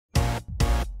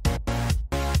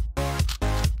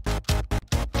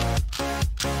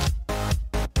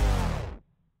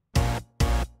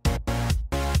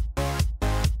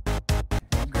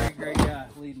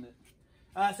leading it.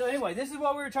 So anyway, this is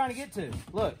what we were trying to get to.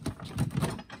 Look.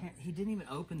 He didn't even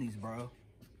open these, bro.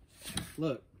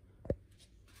 Look.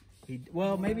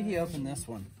 Well, maybe he opened this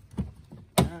one.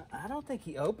 I don't think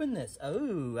he opened this.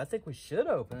 Oh, I think we should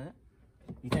open it.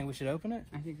 You think we should open it?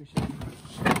 I think we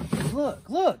should.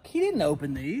 Look. He didn't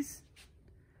open these.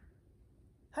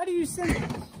 How do you send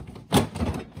this?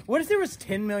 What if there was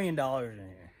 $10 million in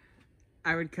here?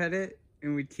 I would cut it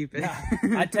and we'd keep it. Nah,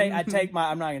 I'd take my,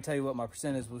 I'm not going to tell you what my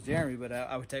percent is with Jeremy, but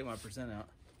I would take my percent out.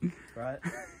 Right?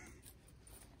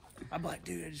 I'm like,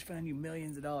 dude, I just found you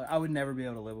millions of dollars. I would never be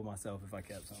able to live with myself if I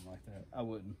kept something like that. I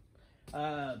wouldn't.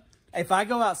 If I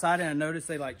go outside and I notice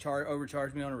they like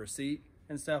overcharge me on a receipt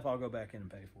and stuff, I'll go back in and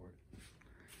pay for it.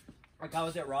 Like I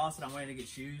was at Ross and I wanted to get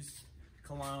shoes,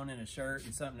 cologne, and a shirt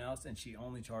and something else, and she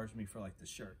only charged me for like the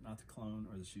shirt, not the cologne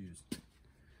or the shoes.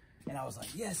 And I was like,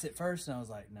 yes, at first, and I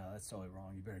was like, no, that's totally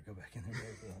wrong. You better go back in there and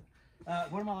pay for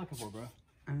that. What am I looking for, bro?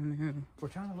 I don't know. We're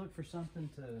trying to look for something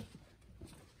to...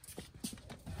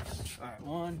 All right,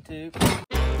 1, 2. You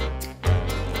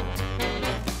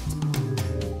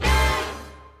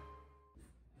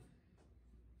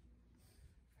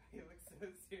look so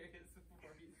serious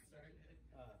before you started.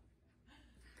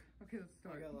 Okay, let's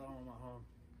start. I got a lot on my home.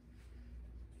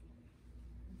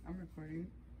 I'm recording.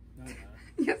 No, you're not.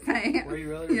 Yes, I am. Were you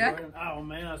really Yeah. recording? Oh,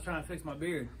 man, I was trying to fix my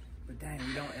beard. But dang,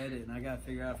 we don't edit, and I got to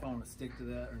figure out if I want to stick to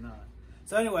that or not.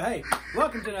 So anyway, hey,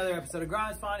 welcome to another episode of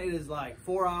Grind's Fine. It is like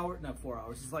 4 hours, not 4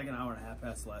 hours, it's like an hour and a half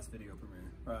past the last video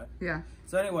premiere, right? Yeah.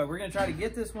 So anyway, we're going to try to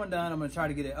get this one done. I'm going to try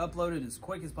to get it uploaded as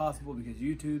quick as possible because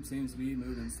YouTube seems to be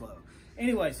moving slow.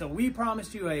 Anyway, so we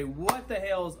promised you a what the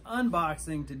hell's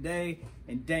unboxing today,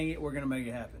 and dang it, we're going to make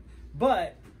it happen.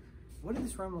 But what did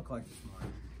this room look like this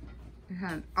morning? It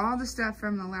had all the stuff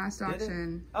from the last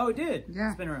auction. Oh, it did?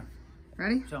 Yeah. Spin around.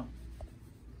 Ready? Show 'em.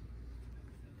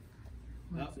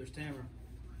 Oh, there's Tamara.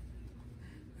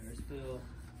 There's Phil.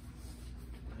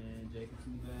 And Jacob's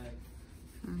in the back.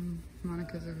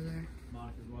 Monica's over there.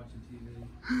 Monica's watching TV.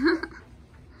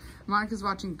 Monica's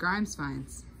watching Grimes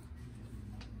Finds.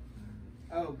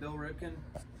 Oh, Bill Ripken.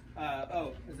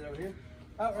 Oh, is it over here?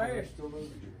 Oh, right here.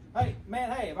 Hey,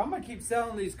 man, hey, if I'm going to keep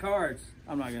selling these cards,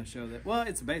 I'm not going to show that. Well,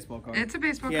 it's a baseball card. It's a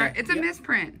baseball card. It's a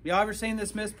misprint. Y'all ever seen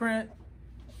this misprint?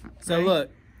 So Right.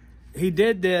 look, he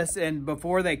did this, and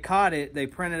before they caught it, they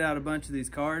printed out a bunch of these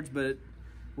cards, but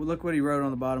well, look what he wrote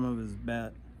on the bottom of his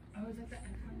bat. Oh, is that the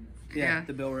icon? Yeah,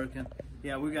 the Bill Ripken.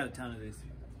 Yeah, we got a ton of these.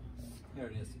 There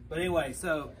it is. But anyway,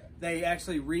 so they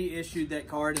actually reissued that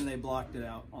card, and they blocked it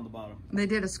out on the bottom. They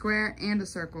did a square and a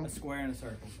circle. A square and a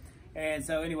circle. And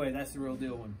so anyway, that's the real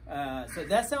deal one. So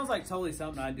that sounds like totally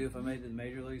something I'd do if I made it to the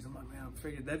major leagues. I'm like, man, I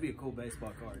figured that'd be a cool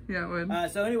baseball card. Yeah, it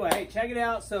would. So anyway, hey, check it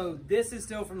out. So this is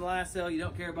still from the last sale. You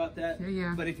don't care about that.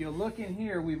 Yeah. But if you look in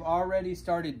here, we've already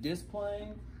started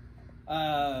displaying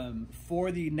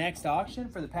for the next auction,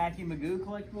 for the Packy Magoo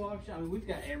collectible auction. I mean, we've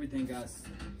got everything, guys.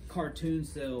 Cartoon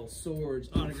cells, swords,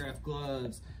 autographed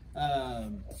gloves,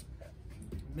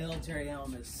 military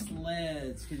helmets,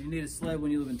 sleds, because you need a sled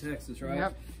when you live in Texas, right?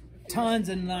 Yep. Tons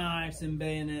of knives and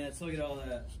bayonets. Look at all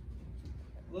that.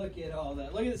 Look at all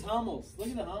that. Look at this Hummels. Look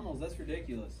at the Hummels. That's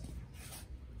ridiculous.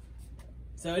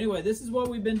 So anyway, this is what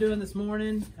we've been doing this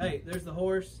morning. Hey, there's the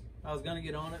horse. I was going to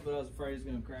get on it, but I was afraid it was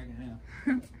going to crack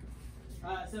in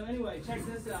half. So anyway, check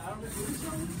this out. I don't know if we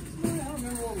showed this morning. I don't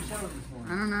remember what we showed this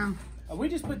morning. I don't know. We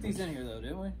just put these in here though,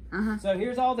 didn't we? Uh-huh. So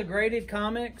here's all the graded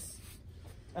comics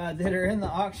that are in the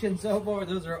auction so far.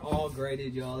 Those are all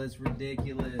graded, y'all. That's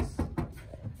ridiculous.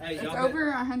 Hey, It's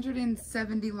over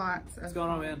 170 lots. What's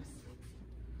going on,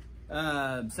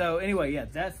 man? So anyway, yeah,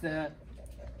 that's that.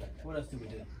 What else did we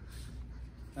do?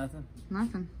 Nothing?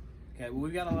 Nothing. Okay, well,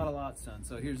 we've got a lot of lots done.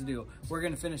 So here's the deal. We're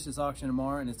going to finish this auction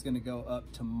tomorrow, and it's going to go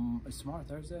up to... Is tomorrow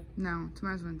Thursday? No,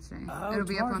 tomorrow's Wednesday. Oh, It'll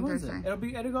be up on Wednesday.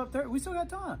 Thursday. It'll go up Thursday. We still got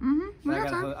time. Mm-hmm. We got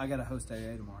time. I got to host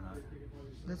AA tomorrow night.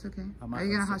 That's okay. I might Are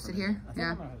you going to host it here? I think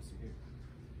I'm going to host it here.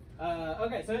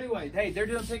 Okay, so anyway, hey, they're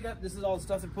doing pickup. This is all the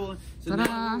stuff they're pulling. So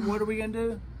now, what are we going to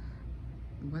do?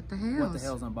 What the hell? What the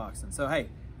hell's unboxing? So, hey,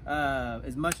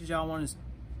 as much as y'all want to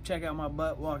check out my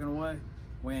butt walking away,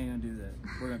 we ain't going to do that.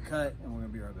 We're going to cut, and we're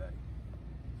going to be right back.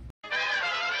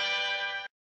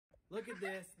 Look at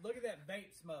this. Look at that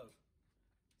vape smoke.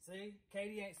 See?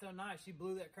 Katie ain't so nice. She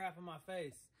blew that crap in my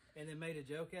face and then made a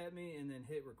joke at me and then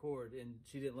hit record, and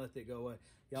she didn't let it go away.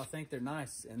 Y'all think they're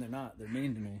nice, and they're not. They're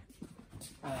mean to me.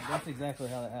 That's exactly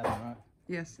how that happened, right?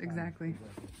 Yes, exactly.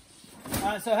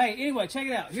 So, hey, anyway, check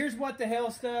it out. Here's what the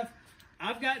hell stuff.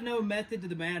 I've got no method to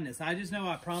the madness. I just know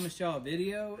I promised y'all a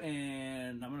video,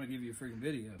 and I'm going to give you a freaking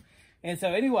video. And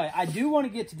so, anyway, I do want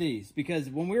to get to these because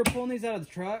when we were pulling these out of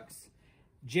the trucks,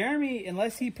 Jeremy,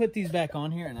 unless he put these back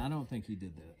on here, and I don't think he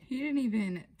did that. He didn't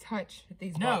even touch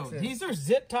these boxes. No, these are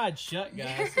zip tied shut,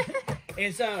 guys.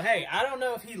 And so, hey, I don't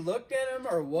know if he looked at them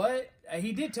or what.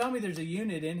 He did tell me there's a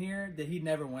unit in here that he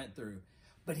never went through.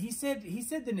 But he said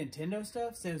the Nintendo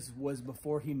stuff was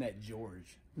before he met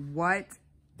George. What?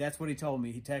 That's what he told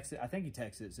me. He texted. I think he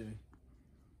texted it to me,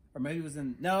 or maybe it was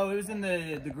in. No, it was in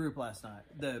the group last night,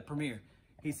 the premiere.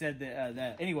 He said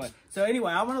that. Anyway,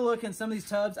 I want to look in some of these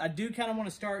tubs. I do kind of want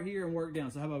to start here and work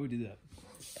down. So how about we do that?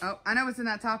 Oh, I know what's in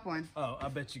that top one. Oh, I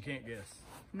bet you can't guess.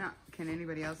 No, can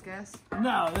anybody else guess?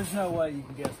 No, there's no way you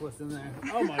can guess what's in there.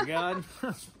 Oh my God.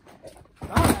 All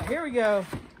right, here we go.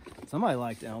 Somebody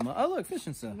liked Elmo. Oh, look,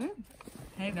 fishing stuff.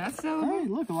 Hey, that's so. Hey,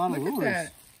 look, a lot of lures.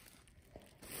 At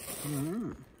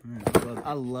that.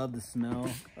 I love the smell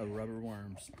of rubber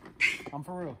worms. I'm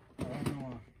for real. I don't know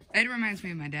why. It reminds me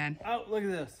of my dad. Oh, look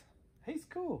at this. He's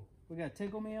cool. We got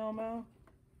Tickle Me Elmo.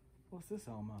 What's this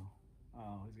Elmo?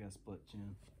 Oh, he's got a split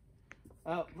chin.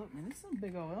 Oh, look, man, this is some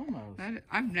big old Elmos.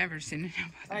 I've never seen an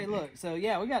Elmo. Hey, look. So,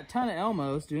 yeah, we got a ton of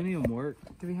Elmos. Do any of them work?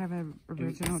 Do we have an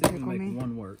original See if we Tickle make Me?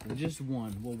 one work. Just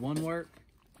one. Will one work?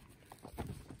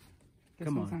 This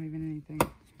Come one's on. not even anything.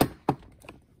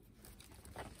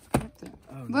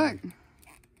 Oh, Look. No.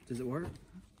 Does it work?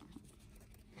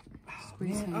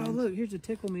 Squeeze Man. hands. Oh, look, here's a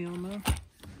Tickle Me Elmo.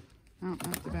 Oh,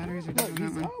 that's the batteries are Look,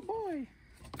 down that one. oh, boy.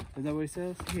 Is that what he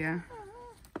says? Yeah.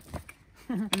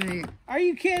 And they, Are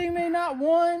you kidding me? Not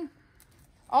one?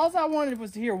 All I wanted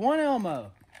was to hear one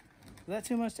Elmo. Is that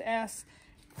too much to ask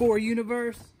for,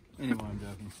 universe? Anyway, I'm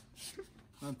joking.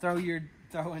 I'm throwing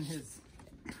his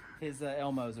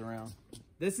Elmos around.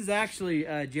 This is actually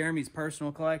Jeremy's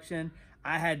personal collection.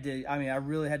 I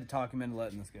really had to talk him into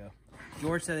letting this go.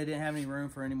 George said they didn't have any room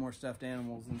for any more stuffed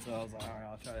animals, and so I was like, all right,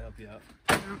 I'll try to help you out.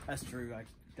 That's true.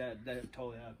 That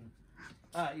totally happened.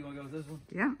 All right, you want to go with this one?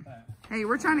 yeah. Right. Hey,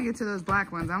 we're trying to get to those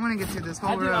black ones. I want to get to this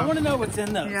whole row. I want to know what's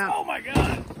in those. Yeah. Oh, my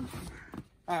God.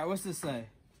 All right, what's this say?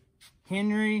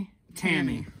 Henry,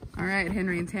 Tammy. All right,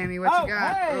 Henry and Tammy, what you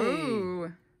got? Hey.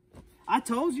 Ooh. I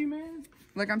told you, man.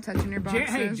 Look, I'm touching your boxes.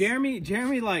 Hey,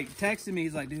 Jeremy, like, texted me.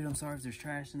 He's like, dude, I'm sorry if there's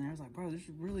trash in there. I was like, bro, there's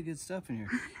really good stuff in here.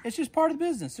 It's just part of the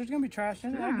business. There's going to be trash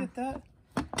in it. Yeah. I get that.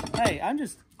 Hey, I'm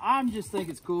just think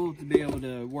it's cool to be able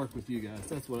to work with you guys.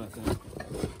 That's what I think.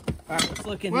 All right, let's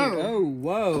look in here. Oh,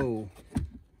 whoa.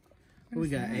 What we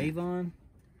got? that? Avon?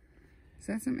 Is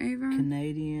that some Avon?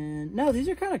 Canadian. No, these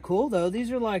are kind of cool, though.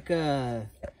 These are like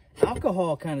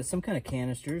alcohol some kind of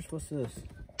canisters. What's this?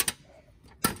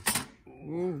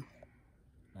 Ooh.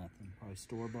 Nothing. Probably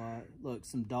store-bought. Look,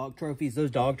 some dog trophies.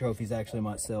 Those dog trophies actually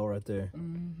might sell right there.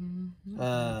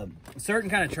 Certain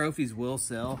kind of trophies will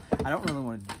sell. I don't really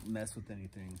want to mess with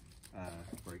anything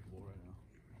breakable right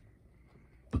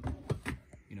now.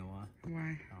 You know why? Why?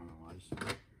 I don't know why.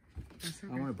 That's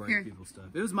okay. I want to break Here. people's stuff.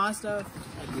 If it was my stuff,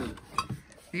 I'd do it.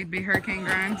 You'd be Hurricane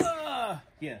Grimes?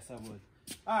 Yes, I would.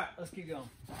 All right, let's keep going.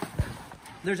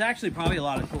 There's actually probably a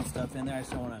lot of cool stuff in there. I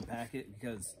just don't want to unpack it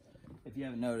because if you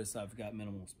haven't noticed, I've got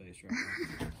minimal space right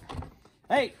now.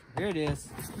 Hey, here it is.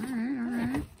 All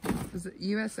right. Is it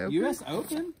U.S. Open? U.S.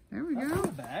 Open? There we That's go. not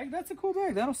a bag. That's a cool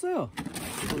bag. That'll sell.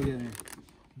 What do we got in here?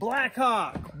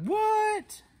 Blackhawk.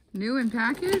 What? New in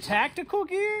package? Tactical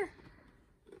gear?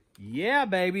 Yeah,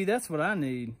 baby. That's what I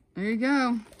need. There you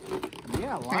go.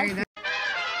 Yeah, I like Carry it. that.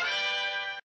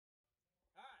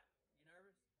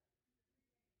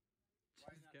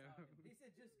 He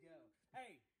said just go.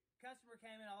 Hey, customer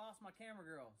came in. I lost my camera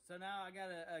girl. So now I got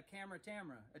a camera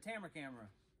camera.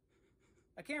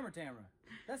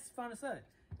 That's fun to say.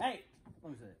 Hey,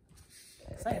 let me say it.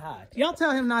 Say hi. Y'all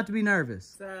tell him not to be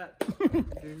nervous.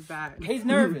 He's back. He's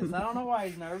nervous. I don't know why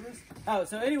he's nervous. Oh,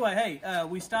 so anyway, hey,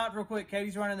 we stopped real quick.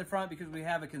 Katie's running in the front because we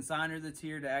have a consignor that's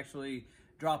here to actually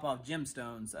drop off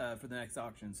gemstones for the next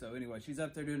auction. So anyway, she's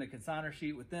up there doing a consignor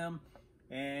sheet with them,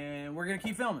 and we're gonna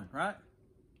keep filming, right?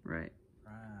 Right.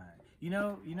 Right. You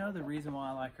know the reason why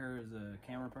I like her as a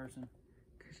camera person?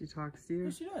 Because she talks to you. Yeah,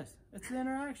 she does. It's the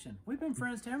interaction. We've been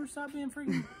friends, Tamara. Stop being so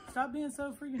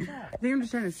freaking shy. I think I'm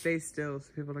just trying to stay still so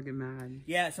people don't get mad.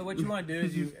 Yeah, so what you want to do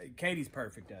is Katie's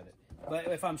perfect at it. But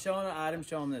if I'm showing an item,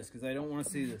 show them this because they don't want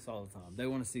to see this all the time. They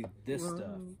want to see this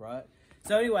stuff, right?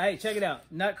 So anyway, hey, check it out.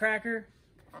 Nutcracker,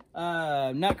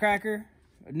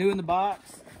 new in the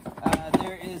box.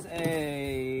 There is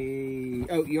a,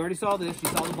 oh, you already saw this. You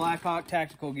saw the Blackhawk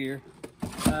tactical gear.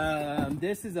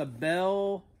 This is a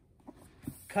Bell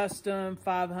custom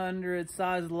 500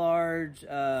 size large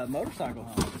motorcycle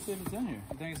helmet. Let's see if it's in here.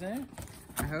 You think it's in here?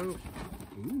 I hope.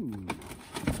 Ooh.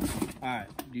 All right.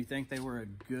 Do you think they were a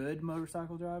good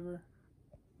motorcycle driver?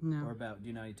 No. Or about, do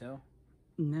you know how you tell?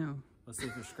 No. Let's see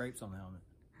if there's scrapes on the helmet.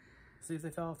 See if they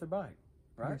fell off their bike.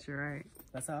 Right? Yes, you're right.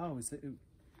 That's how I always say. Ooh.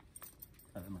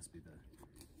 Oh, that must be the.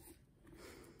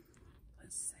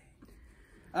 Let's see.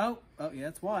 Oh, yeah,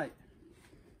 it's white.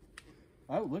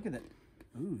 Oh, look at that.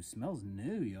 Ooh, smells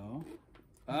new, y'all.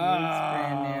 Oh,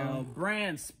 brand new.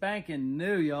 Brand spanking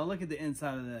new, y'all. Look at the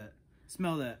inside of that.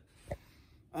 Smell that.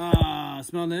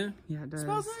 Smell new? Yeah, it does.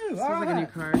 Smells new. Smells like a new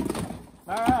car.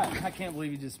 All right. I can't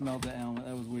believe you just smelled that element.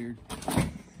 That was weird.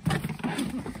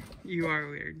 You are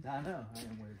weird. I know. I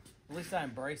am weird. At least I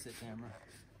embrace it, Tamara.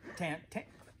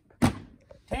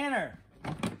 Tanner.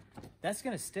 That's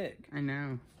going to stick. I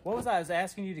know. What was I? I was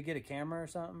asking you to get a camera or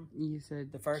something? You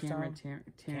said the first time?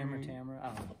 Tamara. I don't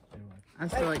know. Anyway. I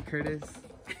still like Curtis.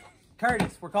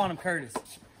 Curtis. We're calling him Curtis.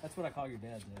 That's what I call your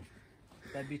dad, though.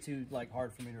 That'd be too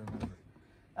hard for me to remember.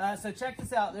 So check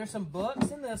this out. There's some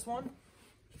books in this one.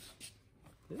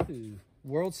 Ooh.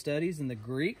 World Studies in the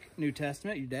Greek New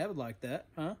Testament. Your dad would like that,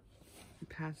 huh?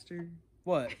 Pastor.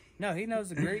 What? No, he knows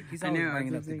the Greek. He's always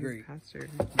bringing up the Greek. Pastor.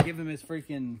 Give him his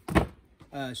freaking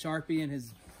Sharpie and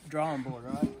his drawing board,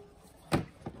 right?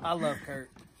 I love Kurt.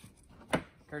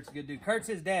 Kurt's a good dude. Kurt's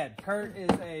his dad. Kurt is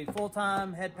a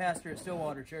full-time head pastor at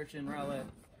Stillwater Church in Rowlett.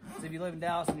 So if you live in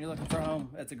Dallas and you're looking for a home,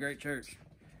 that's a great church.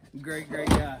 Great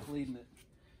guy leading it.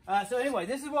 So anyway,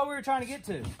 this is what we were trying to get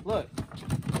to. Look.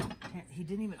 He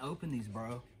didn't even open these,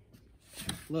 bro.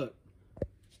 Look.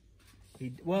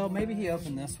 Well, maybe he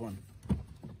opened this one.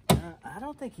 I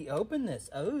don't think he opened this.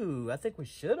 Oh, I think we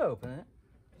should open it.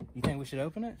 You think we should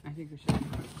open it? I think we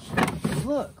should.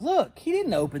 Look. He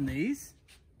didn't open these.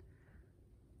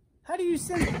 How do you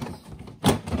send this?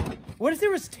 What if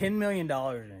there was $10 million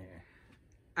in here?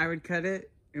 I would cut it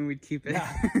and we'd keep it. Nah,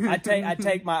 I'd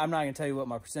take my, I'm not going to tell you what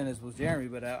my percentage was, Jeremy,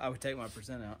 but I would take my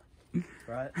percent out.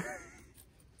 Right?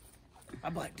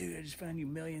 I'm like, dude, I just found you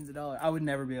millions of dollars. I would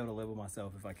never be able to live with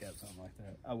myself if I kept something like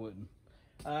that. I wouldn't.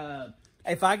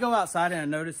 If I go outside and I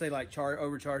notice they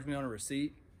overcharge me on a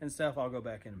receipt and stuff, I'll go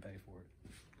back in and pay for it.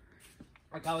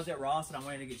 Like I was at Ross and I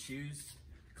wanted to get shoes,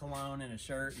 cologne, and a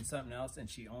shirt and something else, and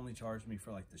she only charged me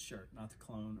for like the shirt, not the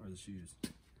cologne or the shoes.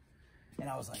 And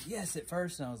I was like, yes, at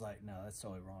first, and I was like, no, that's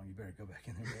totally wrong. You better go back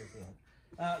in there and pay for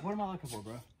that. What am I looking for,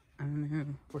 bro? I don't know.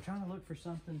 We're trying to look for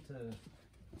something to...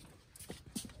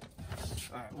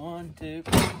 All right, 1, 2,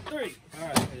 3. All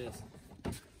right, it is.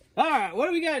 All right, what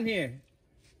do we got in here?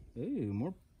 Ooh,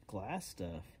 more glass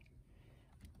stuff.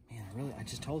 Man, I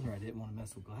just told her I didn't want to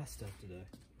mess with glass stuff today.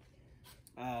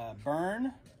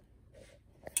 Burn.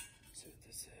 Let's see what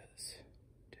this is.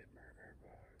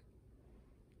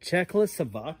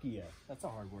 Czechoslovakia. That's a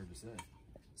hard word to say.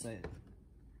 Say it.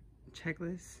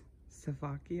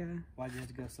 Czechoslovakia. Why'd you have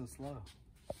to go so slow?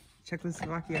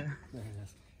 Czechoslovakia. There it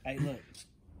is. Hey, look.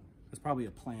 It's probably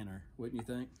a planner, wouldn't you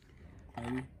think?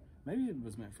 Maybe. Maybe it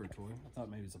was meant for a toy. I thought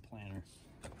maybe it's a planner.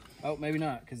 Oh, maybe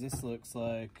not, because this looks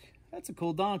like... That's a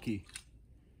cool donkey.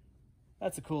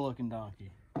 That's a cool looking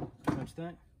donkey. Don't you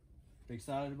think? Are you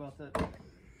excited about that?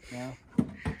 No?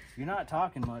 You're not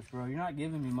talking much, bro. You're not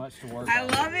giving me much to work on. I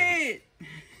love it!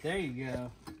 There you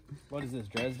go. What is this,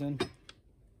 Dresden?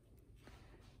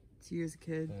 It's you as a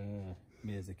kid.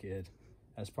 Me as a kid.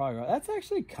 That's probably right. That's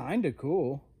actually kind of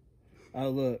cool. Oh,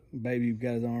 look. Baby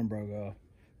got his arm broke off.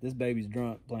 This baby's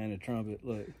drunk playing a trumpet.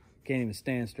 Look. Can't even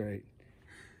stand straight.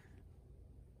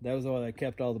 That was why they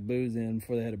kept all the booze in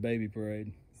before they had a baby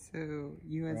parade. So,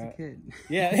 you as a kid.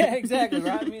 Yeah, exactly,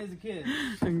 right? Me as a kid.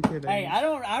 I'm kidding. Hey,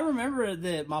 I remember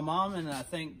that my mom and I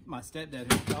think my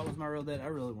stepdad, who I thought was my real dad, I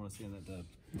really want to see in that tub.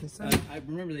 This one? I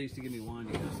remember they used to give me wine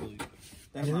to go to sleep.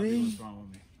 That might be what's wrong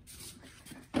with me.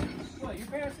 What, your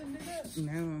parents didn't do that?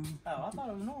 No. Oh, I thought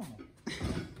it was normal.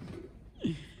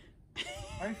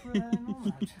 Are you sure that ain't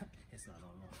normal? It's not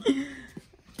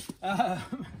normal.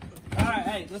 All right,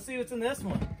 hey, let's see what's in this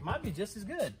one. Might be just as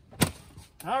good.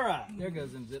 All right, there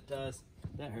goes them zip ties.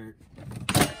 That hurt.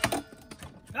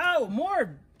 Oh,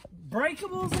 more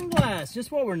breakables and glass.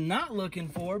 Just what we're not looking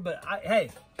for, but hey,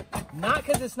 not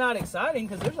because it's not exciting,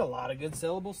 because there's a lot of good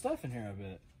sellable stuff in here, I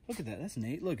bet. Look at that. That's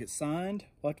neat. Look, it's signed.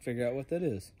 We'll have to figure out what that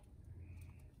is.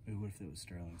 Ooh, what if it was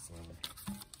sterling silver?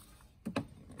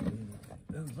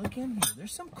 Ooh, look in here.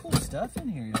 There's some cool stuff in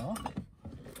here, y'all.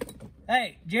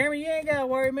 Hey, Jeremy, you ain't got to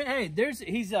worry, man. Hey,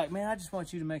 he's like, man, I just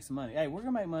want you to make some money. Hey, we're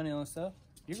going to make money on this stuff.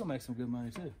 You're going to make some good money,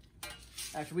 too.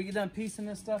 After we get done piecing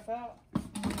this stuff out.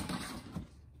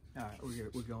 All right,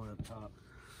 we're going up top.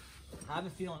 I have a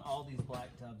feeling all these black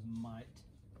tubs might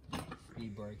be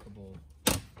breakable.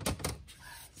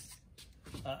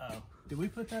 Uh-oh. Did we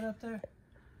put that up there?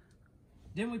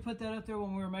 Didn't we put that up there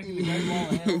when we were making the great wall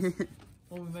of hell?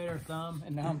 When we made our thumb,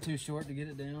 and now I'm too short to get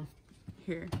it down?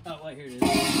 Here. Oh, wait, here it is.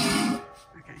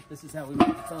 Okay. This is how we make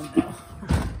the thumbnail.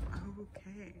 Oh,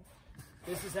 Okay.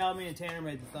 This is how me and Tanner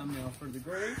made the thumbnail for the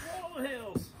Great Wall of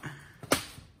Hills.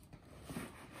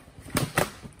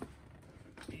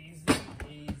 Easy,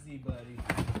 easy, buddy.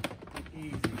 Easy.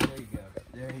 There you go.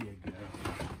 There you go.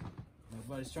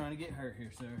 Nobody's trying to get hurt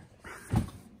here, sir.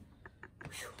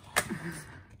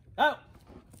 Oh!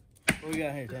 What we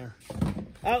got here, Tanner?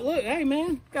 Oh, look. Hey,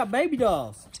 man. Got baby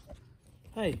dolls.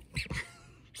 Hey.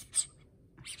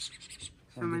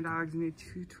 So my dog's new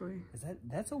chew toy.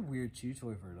 That's a weird chew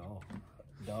toy for a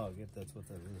dog, if that's what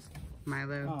that is.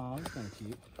 Milo. Oh, that's kind of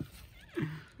cute.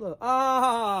 Look.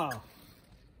 Oh!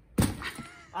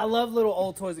 I love little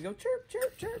old toys that go chirp,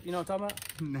 chirp, chirp. You know what I'm talking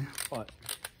about? No. What?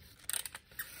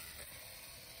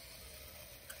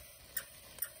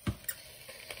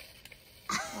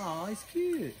 Oh, he's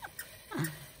cute.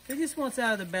 He just wants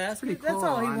out of the basket. Pretty That's cool,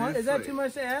 all he wants. honestly. Is that too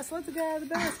much to ask? Let the guy out of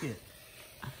the basket.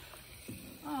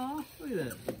 Oh, look at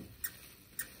that.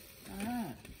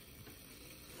 Alright.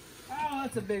 Oh,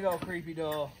 that's a big old creepy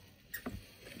doll.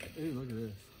 Ooh, look at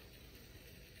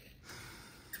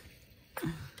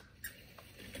this.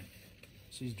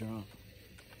 She's drunk.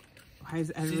 Why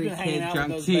is every been hanging kid out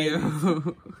drunk with to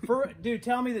those you? Dude,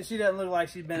 tell me that she doesn't look like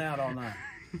she's been out all night.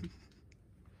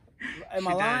 Am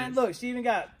I She lying? does. Look, she even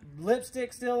got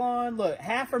lipstick still on. Look,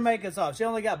 half her makeup's off. She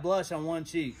only got blush on one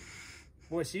cheek.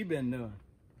 What's she been doing?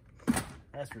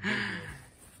 That's ridiculous.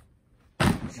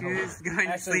 She was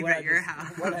going to sleep what at your I just-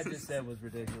 house. What I just said was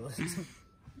ridiculous.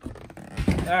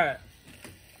 All right.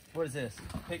 What is this?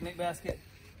 Picnic basket?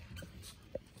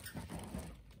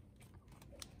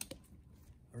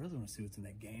 I really want to see what's in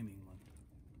that gaming one.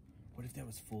 What if that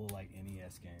was full, like,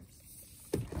 NES games?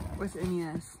 What's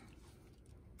NES?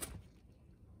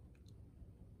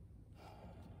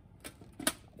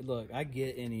 Look, I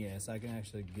get NES. I can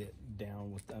actually get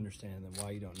down with understanding why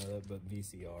you don't know that, but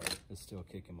VCR is still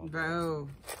kicking my butt. Bro.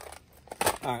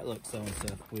 All right, look, sewing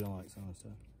stuff. We don't like sewing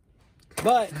stuff.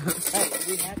 But, hey,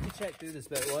 we have to check through this,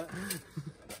 but what?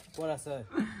 What'd I say?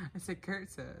 I said Kurt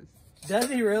says. Does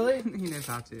he really? He knows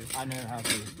how to. I know how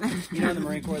to. You know in the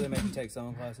Marine Corps they make you take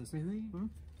sewing classes? Really?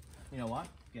 You know why?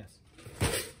 Yes.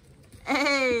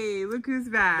 Hey, look who's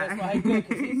back. That's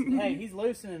why he's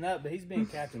loosening up, but he's being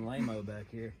Captain Lame-O back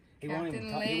here. He won't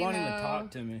even talk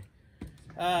to me.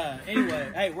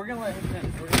 Anyway, hey, we're gonna let him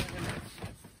finish. We're gonna let him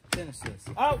finish this.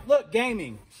 Oh, look,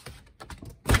 gaming.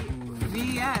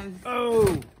 VS.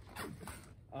 Oh.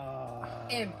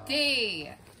 Empty.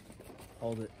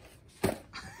 Hold it.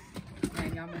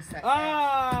 Man, y'all missed that.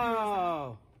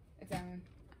 Oh. It's on.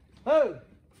 Oh.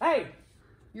 Hey.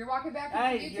 You're walking back.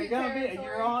 Hey, into you're YouTube gonna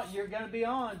territory. You're gonna be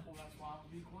on. Well, that's why I'll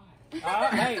be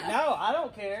quiet. Hey, no, I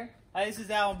don't care. Hey, this is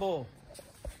Alan Bull.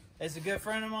 It's a good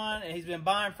friend of mine, and he's been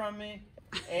buying from me.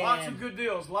 And Lots of good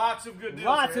deals. Lots of good deals.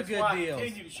 Lots man. of That's good why deals. I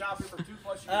continue to shop here for 2+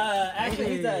 years.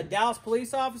 Actually, he's a Dallas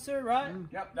police officer, right?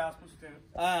 Yep, Dallas Police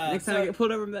Lieutenant. Next time I get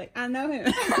pulled over, I'm like, I know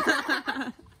him.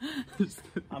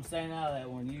 I'm staying out of that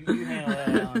one. You handle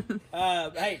that,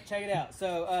 Alan. Hey, check it out.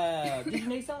 So, did you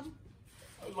need something?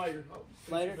 Later.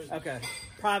 Later? Okay.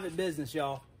 Private business,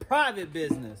 y'all. Private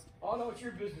business. Oh, no, it's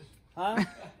your business. Huh?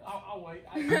 I'll wait.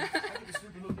 I get the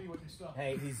stupid little thing with your stuff.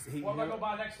 Hey, What am I going to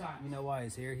buy next time? You know why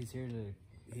he's here? He's here to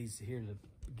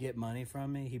get money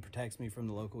from me. He protects me from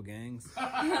the local gangs.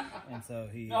 And so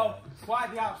he... No,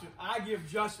 quite the opposite. I give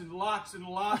Justin lots and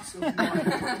lots of money.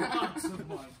 Lots of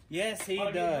money. Yes, he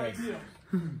I get does. great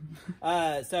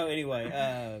deals. So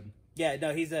anyway, yeah,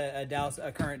 no, he's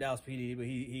a current Dallas PD, but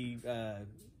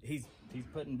he's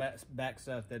putting back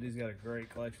stuff that he's got a great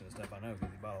collection of stuff. I know because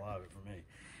he bought a lot of it for me.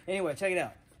 Anyway, check it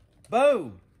out.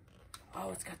 Boom!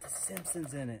 Oh, it's got the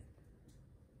Simpsons in it.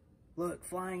 Look,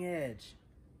 Flying Edge.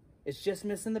 It's just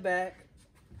missing the back.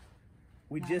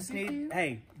 We just need,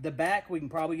 hey, the back we can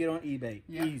probably get on eBay.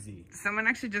 Yeah. Easy. Someone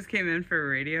actually just came in for a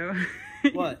radio.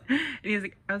 What? And he was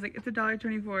like, I was like, it's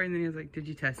 $1.24. And then he was like, did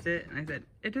you test it? And I said,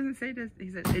 it doesn't say test.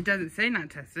 He said, it doesn't say not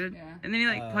tested. Yeah. And then he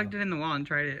like plugged it in the wall and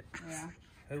tried it. Yeah.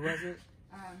 Who was it?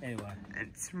 Anyway.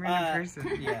 It's a random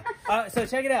person. Yeah. So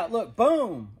check it out. Look,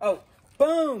 boom. Oh,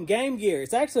 boom. Game Gear.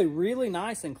 It's actually really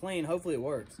nice and clean. Hopefully it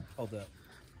works. Hold up.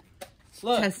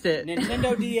 Look. Test it.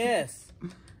 Nintendo DS.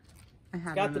 I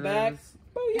have Got one the of back. those.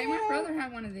 Booyah. Hey, my brother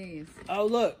had one of these. Oh,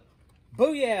 look.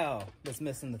 Booyah. That's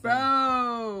missing the thing.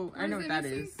 Bro, I know is what it that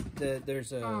missing? is.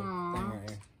 There's a Aw. thing right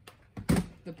here.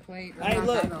 The plate. Hey, Not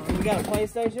look. that old. We got a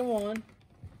PlayStation 1.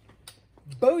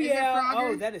 Booyah. Frogger?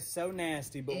 Oh, that is so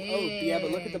nasty. But oh, yeah,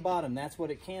 but look at the bottom. That's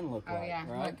what it can look Oh like, yeah,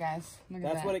 right? look guys, look at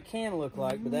That's that. what it can look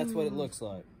like, but that's what it looks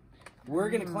like. We're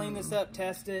going to clean this up,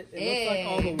 test it. It looks like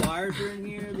all the wires are in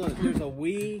here. Look, there's a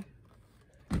Wii.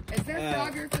 Is there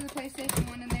Frogger for the PlayStation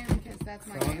 1 in there? Because That's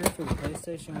my Frogger game. for the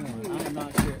PlayStation 1. I'm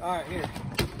not sure. All right, here.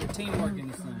 We're teamwork in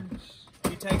this thing.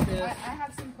 You take this. I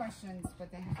have some questions,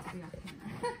 but they have to be off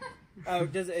camera. Oh,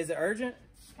 is it urgent?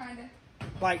 Kinda.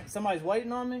 Like somebody's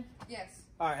waiting on me? Yes.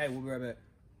 All right, hey, we'll be right back.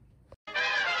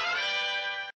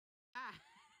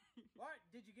 What?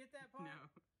 Did you get that part? No.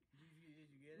 Did you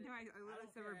get it? No, I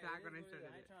literally said we're back when I started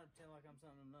I ain't it. trying to pretend like I'm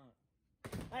something I'm not.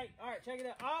 Hey, all right, check it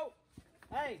out. Oh,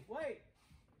 hey, wait.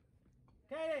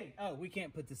 Katie. Oh, we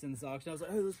can't put this in this auction. I was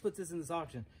like, oh, let's put this in this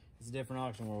auction. It's a different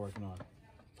auction we're working on.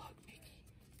 Look, Mickey.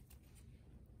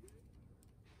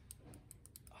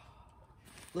 Oh,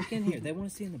 look in here. They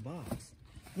want to see in the box.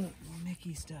 Look, more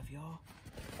Mickey stuff, y'all.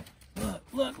 Look,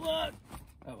 look, look.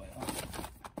 Oh, wait.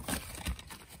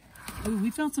 Oh,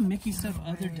 we found some Mickey stuff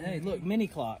the other day. Look, mini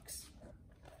clocks.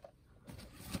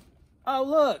 Oh,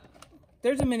 look.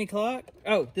 There's a mini clock.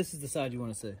 Oh, this is the side you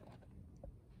want to see.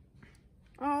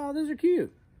 Oh, those are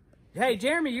cute. Hey,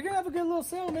 Jeremy, you're going to have a good little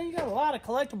sale, man. You got a lot of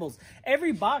collectibles.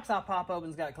 Every box I pop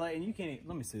open's got collect, and you can't even...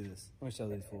 Let me see this. Let me show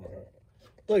these fools.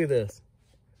 Look at this.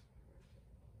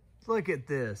 Look at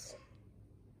this.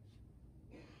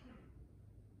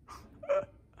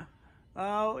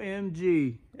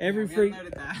 OMG. Every freak.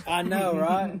 I know,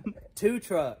 right? 2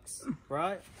 trucks,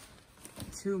 right?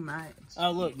 Too much.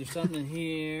 Oh, look, there's something in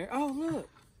here. Oh, look.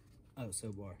 Oh, so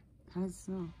bar. How does it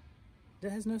smell?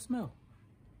 That has no smell.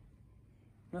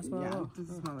 No smell at Yeah, all. it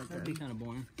doesn't smell like That'd that. be kind of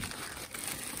boring.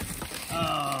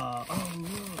 Oh,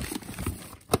 look.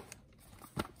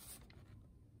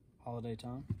 Holiday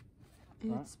time.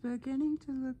 It's beginning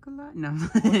to look a lot. No.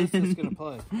 What is this going to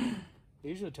play? It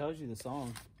usually tells you the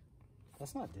song.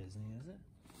 That's not Disney, is it?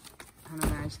 I don't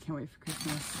know. I just can't wait for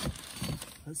Christmas.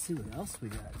 Let's see what else we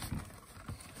got.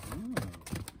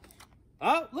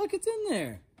 Oh, look, it's in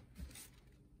there.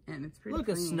 And it's pretty Look,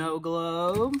 clean. a snow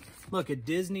globe. Look, a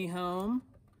Disney home.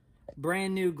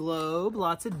 Brand new globe.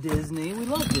 Lots of Disney. We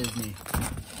love Disney.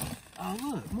 Oh,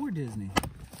 look, more Disney.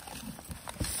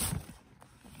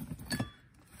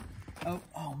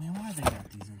 Oh man, why they got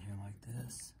these in here like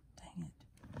this? Dang it.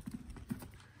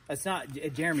 It's not,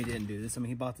 Jeremy didn't do this. I mean,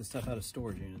 he bought the stuff out of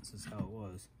storage units. This is how it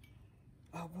was.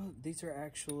 Oh, well, these are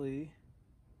actually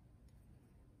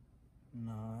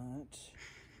not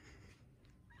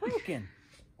broken.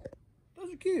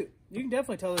 Those are cute. You can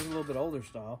definitely tell there's a little bit older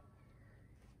style.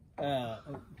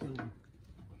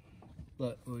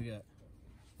 Look, what we got?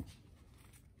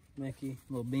 Mickey,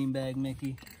 little beanbag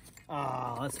Mickey.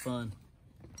 Ah, that's fun.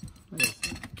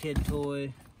 Kid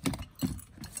toy.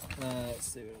 Let's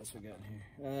see what else we got in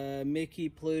here. Mickey,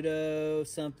 Pluto,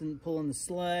 something pulling the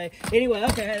sleigh. Anyway,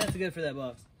 okay, hey, that's good for that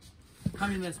box. How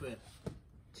many missed with?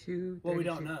 2. Well, we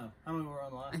don't know. How many were on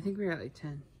the last? I think we're at like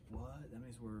 10. What? That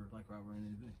means we're like right where we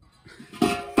need to be.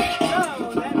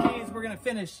 So that means we're gonna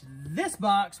finish this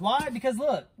box. Why? Because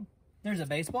look, there's a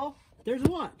baseball. There's a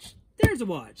watch. There's a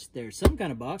watch. There's some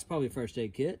kind of box, probably a first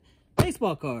aid kit.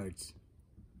 Baseball cards.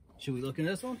 Should we look in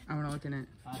this one? I want to look in it.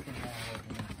 I think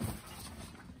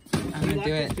I'm going to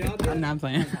do like this job it. yet? I'm not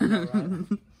playing. I know,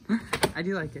 I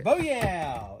do like it. Oh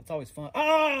yeah, it's always fun.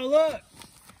 Oh look.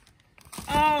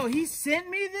 Oh, he sent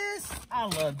me this. I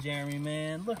love Jeremy,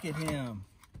 man. Look at him.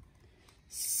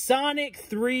 Sonic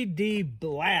 3D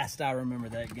Blast. I remember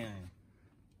that game.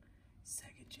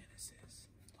 Sega Genesis.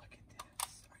 Look at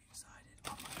this. Are you excited?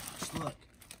 Oh my gosh, look.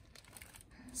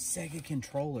 Sega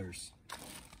controllers.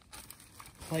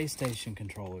 PlayStation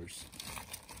controllers.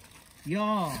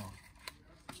 Y'all.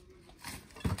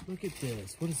 Look at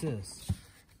this. What is this?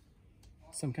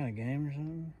 Some kind of game or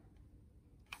something?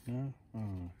 No? I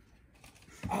don't know.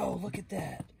 Oh, look at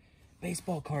that.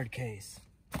 Baseball card case.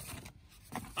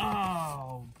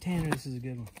 Oh, Tanner, this is a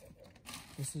good one.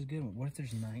 This is a good one. What if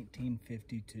there's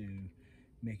 1952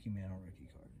 Mickey Mantle rookie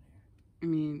card in here? I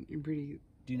mean, you're pretty...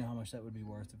 Do you know how much that would be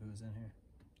worth if it was in here?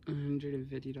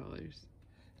 $150.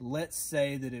 Let's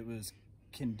say that it was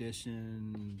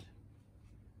conditioned,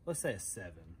 let's say a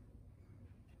 7.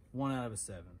 1 out of a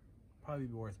 7. Probably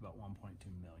be worth about 1.2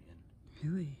 million.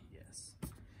 Really? Yes.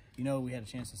 You know, we had a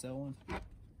chance to sell one.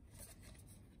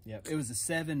 Yep, it was a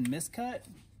 7 miscut,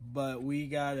 but we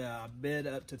got a bid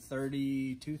up to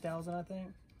 32,000, I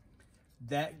think.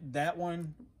 That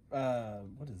one,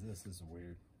 what is this? This is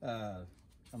weird. I'm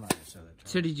not gonna show that.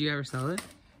 So did you ever sell it?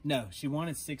 No, she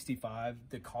wanted 65.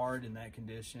 The card in that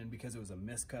condition, because it was a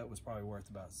miscut, was probably worth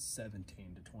about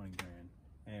 17 to 20 grand.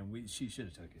 And she should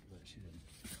have took it, but she didn't.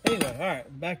 Anyway, all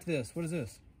right, back to this. What is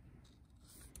this?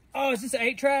 Oh, is this an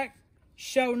 8-track?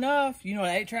 Sure enough. You know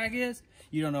what an 8-track is?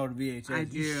 You don't know what a VHS is. I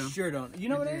do. You sure don't. You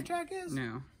know what an 8-track is?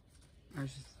 No. I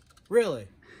was just... Really?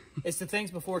 It's the things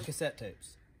before cassette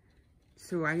tapes.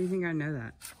 So why do you think I know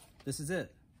that? This is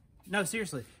it. No,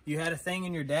 seriously. You had a thing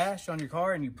in your dash on your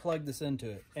car, and you plugged this into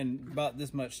it, and about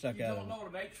this much stuck out of it. You don't know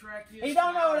what an 8-track is? He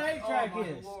don't know what an 8-track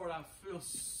is. Oh, my Lord, I feel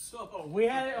so... We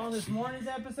had it on this morning's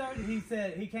episode. He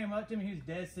said, he came up to me, he was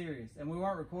dead serious, and we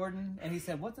weren't recording, and he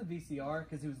said, what's a VCR?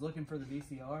 Because he was looking for the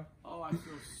VCR. Oh, I feel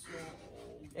so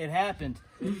old. It happened.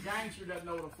 The gangster doesn't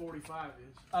know what a 45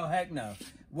 is. Oh, heck no.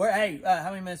 Hey,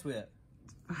 how many minutes we at?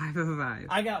 5 of 5.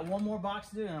 I got one more box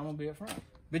to do, and I'm going to be up front.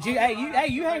 But you,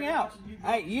 you hang out.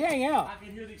 Hey, you hang out. I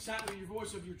can hear the excitement in your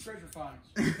voice of your treasure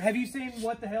finds. Have you seen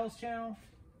What the Hell's channel?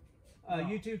 No.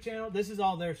 YouTube channel? This is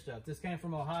all their stuff. This came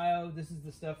from Ohio. This is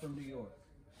the stuff from New York.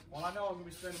 Well, I know I'm going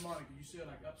to be spending money because you said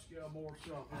like upscale more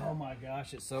stuff. Oh my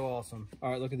gosh, it's so awesome.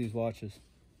 All right, look at these watches.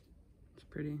 It's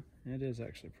pretty. It is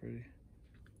actually pretty.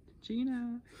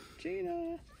 Gina.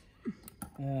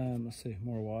 Let's see,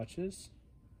 more watches.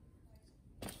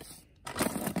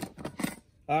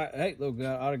 All right, hey, look,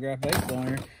 got autograph baseball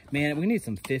here. Man, we need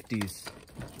some 50s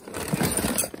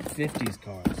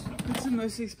cards. What's the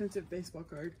most expensive baseball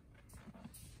card?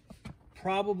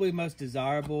 Probably most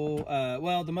desirable.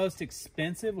 Well, the most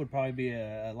expensive would probably be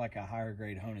like a higher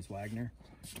grade Honus Wagner,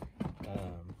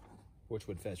 which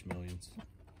would fetch millions.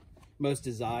 Most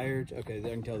desired. Okay, I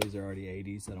can tell these are already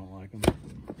 80s. I don't like them.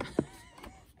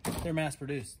 They're mass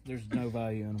produced. There's no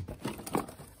value in them.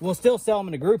 We'll still sell them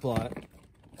in a group lot.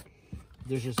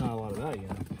 There's just not a lot of value in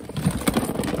them.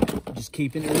 Just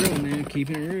keeping it real, man.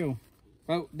 Keeping it real.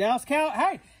 Oh, Dallas Cow.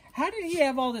 Hey, how did he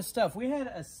have all this stuff? We had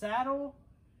a saddle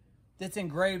that's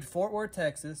engraved Fort Worth,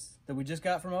 Texas, that we just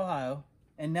got from Ohio.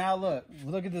 And now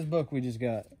look at this book we just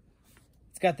got.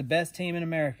 It's got the best team in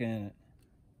America in it.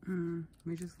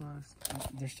 We just lost.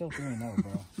 They're still 3-0,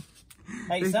 bro.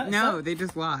 Hey, they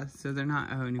just lost, so they're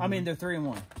not anymore. I mean, they're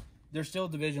 3-1. They're still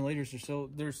division leaders. They're still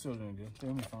doing good. They're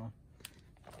gonna be fine.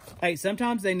 Hey,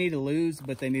 sometimes they need to lose,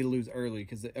 but they need to lose early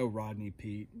because Rodney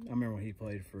Pete. I remember when he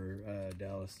played for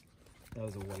Dallas. That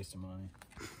was a waste of money.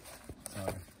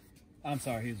 Sorry. I'm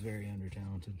sorry. He was very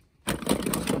under-talented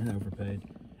and overpaid.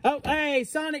 Oh, hey,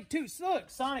 Sonic 2. Look,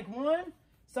 Sonic 1,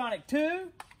 Sonic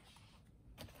 2,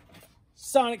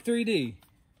 Sonic 3D.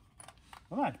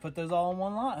 I might have to put those all in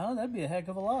one lot, huh? That'd be a heck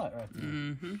of a lot right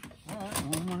there. All right,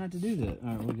 well, I'm going to have to do that. All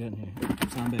right, what we got in here?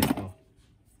 Sign baseball.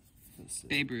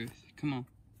 Babe Ruth. Come on.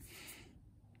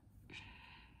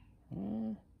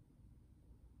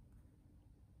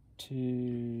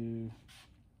 Two.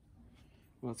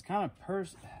 Well, it's kind of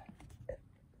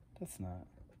That's not.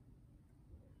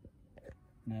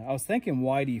 No, I was thinking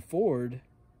Whitey Ford,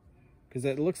 because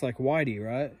that looks like Whitey,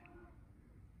 right?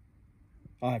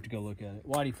 I'll have to go look at it.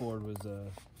 Whitey Ford was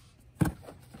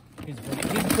he's a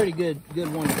pretty good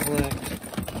one to collect.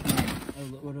 Oh,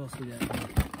 what else we got?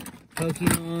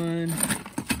 Pokemon,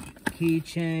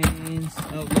 keychains.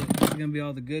 Oh, look, this is gonna be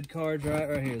all the good cards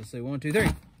right here. Let's see, 1, 2, 3.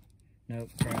 Nope,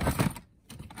 crap.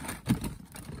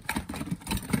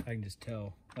 I can just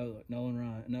tell. Oh, look, Nolan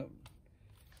Ryan. Nope.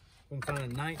 We can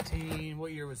find a 19.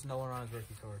 What year was Nolan Ryan's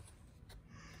rookie card?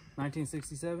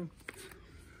 1967.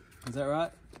 Is that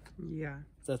right? Yeah.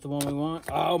 Is that the one we want?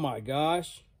 Oh my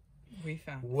gosh. We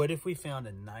found. What if we found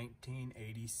a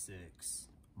 1986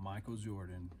 Michael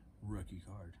Jordan rookie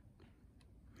card?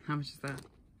 How much is that?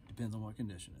 Depends on what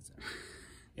condition it's in.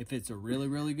 If it's a really,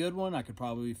 really good one, I could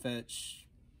probably fetch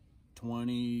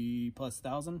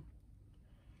 20,000+.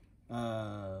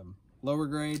 Lower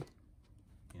grade,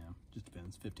 yeah, just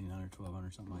depends. 1,500,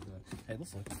 1,200, something like that. Hey,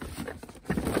 let's look.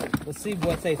 Let's see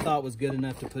what they thought was good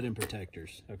enough to put in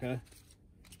protectors, okay?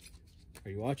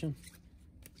 Are you watching?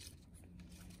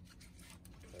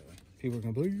 People are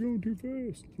going to be like, you're going too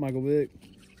fast. Michael Vick.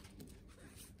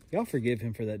 Y'all forgive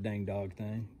him for that dang dog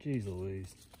thing. Jeez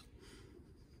Louise.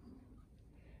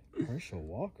 Herschel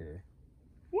Walker.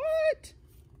 What?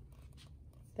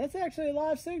 That's actually a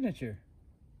live signature.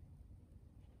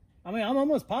 I mean, I'm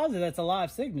almost positive that's a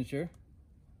live signature.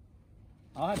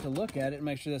 I'll have to look at it and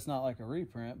make sure that's not like a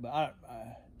reprint, but I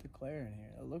declare in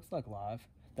here. It looks like live.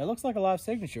 That looks like a live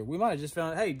signature. We might have just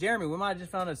found, hey, Jeremy, we might have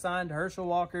just found a signed Herschel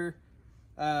Walker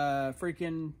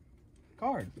freaking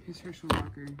card. Who's Herschel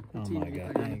Walker? Oh my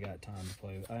God, I ain't got time to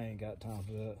play. I ain't got time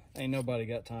for that. Ain't nobody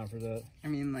got time for that. I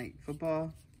mean, like,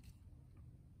 football?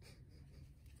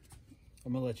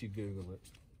 I'm gonna let you Google it.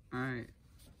 All right.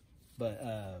 But,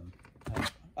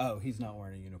 oh, he's not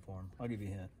wearing a uniform. I'll give you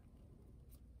a hint.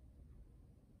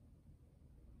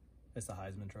 It's the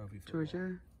Heisman Trophy. Football.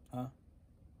 Georgia? Huh?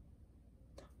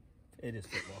 It is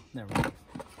football. Never mind.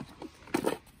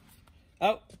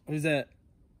 Oh, who's that?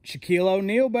 Shaquille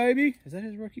O'Neal, baby. Is that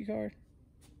his rookie card?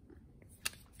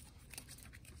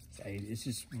 It's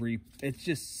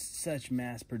just such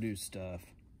mass-produced stuff.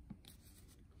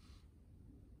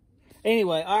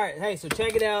 Anyway, all right. Hey, so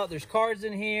check it out. There's cards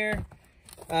in here.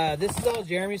 This is all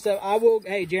Jeremy's stuff.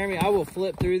 Hey, Jeremy, I will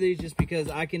flip through these just because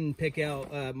I can pick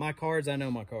out my cards. I know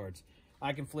my cards.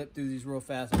 I can flip through these real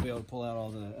fast and be able to pull out all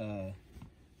the...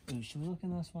 should we look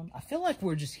in this one? I feel like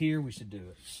we're just here. We should do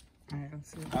it. All right,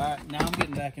 let's see. All right, now I'm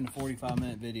getting back into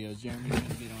 45-minute videos. Jeremy, you need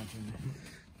to get on to me.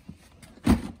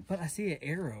 But I see an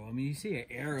arrow. I mean, you see an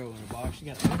arrow in a box. You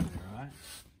got to open it, all right?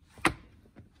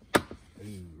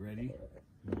 Ooh, ready?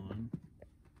 1,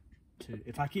 2.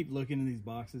 If I keep looking in these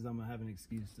boxes, I'm going to have an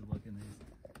excuse to look in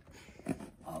these.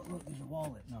 Oh, look, there's a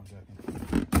wallet. No, I'm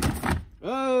joking.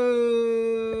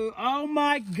 Oh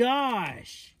my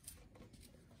gosh.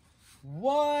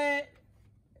 What?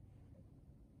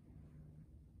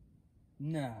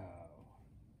 No.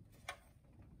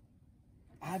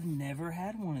 I've never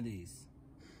had one of these.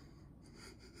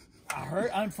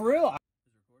 I'm for real.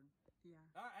 Yeah.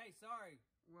 All right, hey, sorry.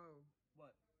 Whoa.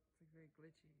 What? It's like very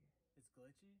glitchy. It's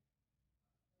glitchy?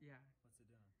 Yeah. What's it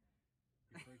doing?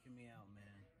 You're freaking me out,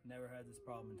 man. Never had this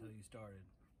problem until you started.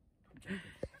 I'm joking.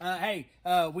 Hey,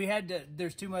 we had to,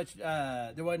 there's too much,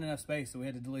 there wasn't enough space, so we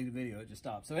had to delete the video. It just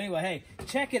stopped. So anyway, hey,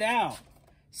 check it out.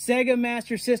 Sega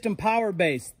Master System Power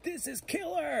Base. This is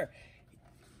killer.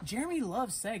 Jeremy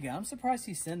loves Sega. I'm surprised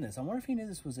he sent this. I wonder if he knew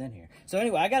this was in here. So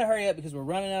anyway, I got to hurry up because we're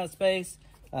running out of space.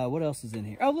 What else is in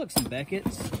here? Oh, look, some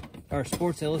Beckett's. Or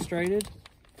Sports Illustrated.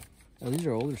 Oh, these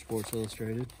are older Sports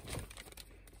Illustrated.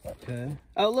 Okay.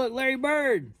 Oh, look, Larry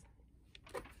Bird.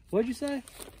 What'd you say?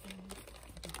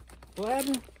 What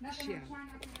happened? Yeah.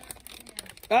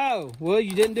 Oh, well,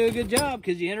 you didn't do a good job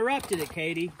because you interrupted it,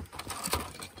 Katie.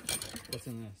 What's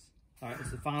in this? All right,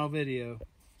 it's the final video.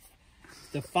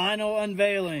 The final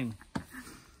unveiling.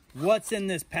 What's in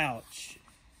this pouch?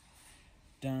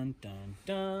 Dun, dun,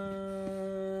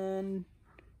 dun.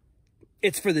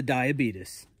 It's for the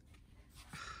diabetes.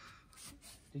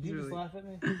 Did you just laugh at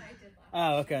me? I did laugh.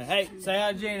 Oh, okay. Hey, say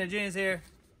hi to Gina. Gina's here.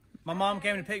 My mom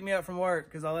came to pick me up from work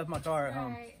because I left my car at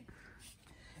home. Right.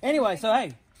 Anyway, so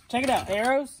hey, check it out.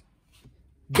 Arrows,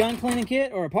 gun cleaning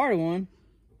kit, or a part of one.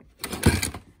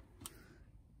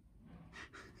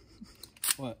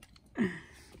 What?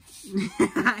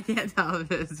 I can't tell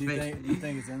if it's Do you fake.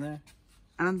 think it's in there?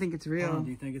 I don't think it's real.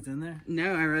 Do you think it's in there?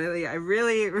 No, I really,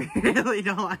 really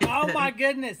don't like it. Oh my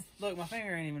goodness! Look, my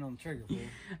finger ain't even on the trigger, fool.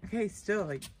 Okay, still,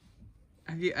 like,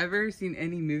 have you ever seen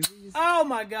any movies? Oh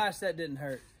my gosh, that didn't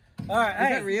hurt. All right, Is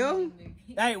hey, that real?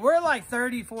 hey, we're like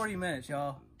 30, 40 minutes,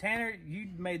 y'all. Tanner, you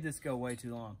made this go way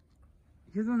too long.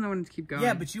 You're the one to keep going.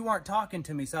 Yeah, but you weren't talking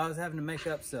to me, so I was having to make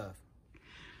up stuff,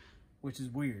 which is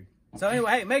weird. So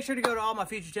anyway, hey, make sure to go to all my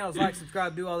feature channels, like,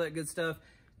 subscribe, do all that good stuff.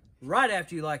 Right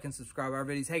after you like and subscribe our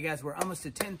videos. Hey guys, we're almost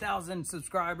to 10,000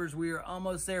 subscribers. We are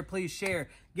almost there. Please share.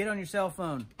 Get on your cell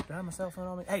phone. Do I have my cell phone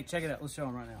on me? Hey, check it out. Let's show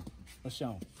them right now. Let's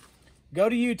show them. Go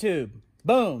to YouTube.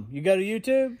 Boom. You go to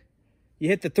YouTube. You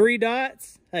hit the 3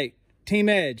 dots. Hey, Team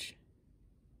Edge.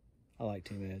 I like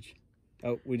Team Edge.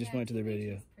 Oh, we just went to their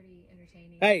video. Pretty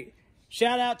entertaining. Hey,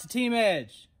 shout out to Team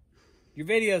Edge. Your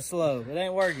video's slow. It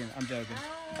ain't working. I'm joking.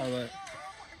 Oh, look.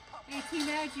 Hey, Team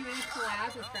Edge, you ready to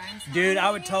collab with Grimes? Dude,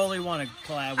 I would totally want to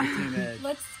collab with Team Edge.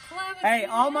 Let's collab with Hey, Team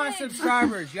all my Edge.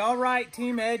 subscribers, y'all write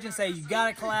Team Edge and say you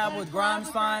gotta collab with Grimes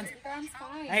Finds. Grimes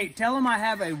Finds. Hey, tell them I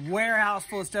have a warehouse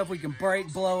full of stuff we can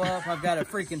break, blow up. I've got a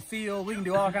freaking field. We can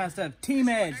do all kinds of stuff. Team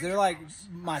Edge, they're like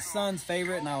my son's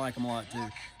favorite, and I like them a lot too.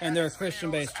 And they're a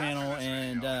Christian-based channel,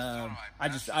 and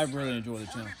I really enjoy the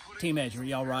channel. Team Edge,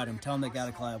 y'all write them. Tell them they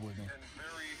gotta collab with me.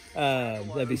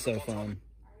 That'd be so fun.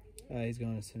 He's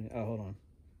going to send me. Oh, hold on.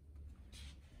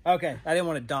 Okay, I didn't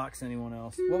want to dox anyone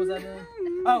else. What was I doing?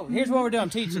 Oh, here's what we're doing. I'm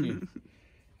teaching you.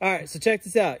 All right, so check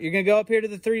this out. You're going to go up here to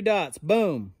the 3 dots.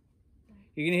 Boom.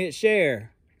 You're going to hit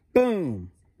share.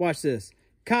 Boom. Watch this.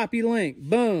 Copy link.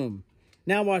 Boom.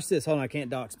 Now watch this. Hold on, I can't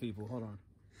dox people. Hold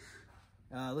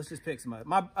on. Let's just pick somebody.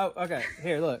 Oh, okay.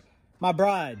 Here, look. My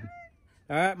bride.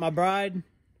 All right, my bride.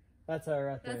 That's her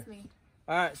right there. That's me.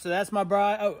 All right, so that's my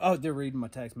bride. Oh, they're reading my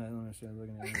text message. I'm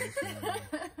looking at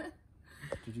it.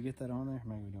 Did you get that on there?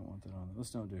 Maybe we don't want that on there.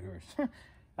 Let's don't do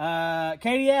hers.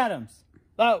 Katie Adams.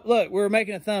 Oh, look, we were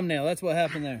making a thumbnail. That's what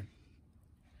happened there.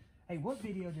 Hey, what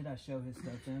video did I show his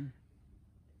stuff in?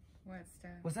 What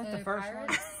stuff? Was that the first one?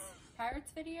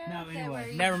 Pirates video? No, That anyway, where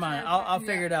you never mind. showed I'll that-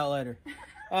 figure it out later.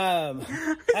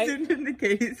 I zoomed into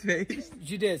Katie's face.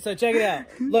 You did. So check it out.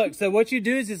 Look, so what you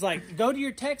do is like, go to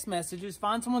your text messages,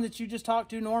 find someone that you just talk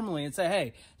to normally and say,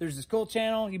 hey, there's this cool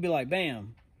channel. You'd be like,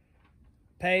 bam.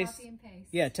 Paste. Copy and paste.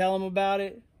 Yeah, tell them about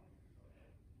it.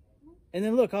 And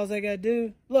then look, all they got to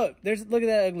do, look at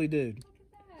that ugly dude. Look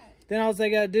at that. Then all they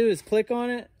got to do is click on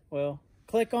it. Well,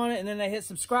 click on it, and then they hit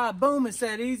subscribe. Boom, it's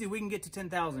that easy. We can get to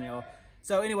 10,000, y'all.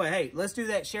 So anyway, hey, let's do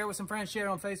that. Share it with some friends. Share it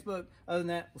on Facebook. Other than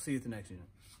that, we'll see you at the next unit.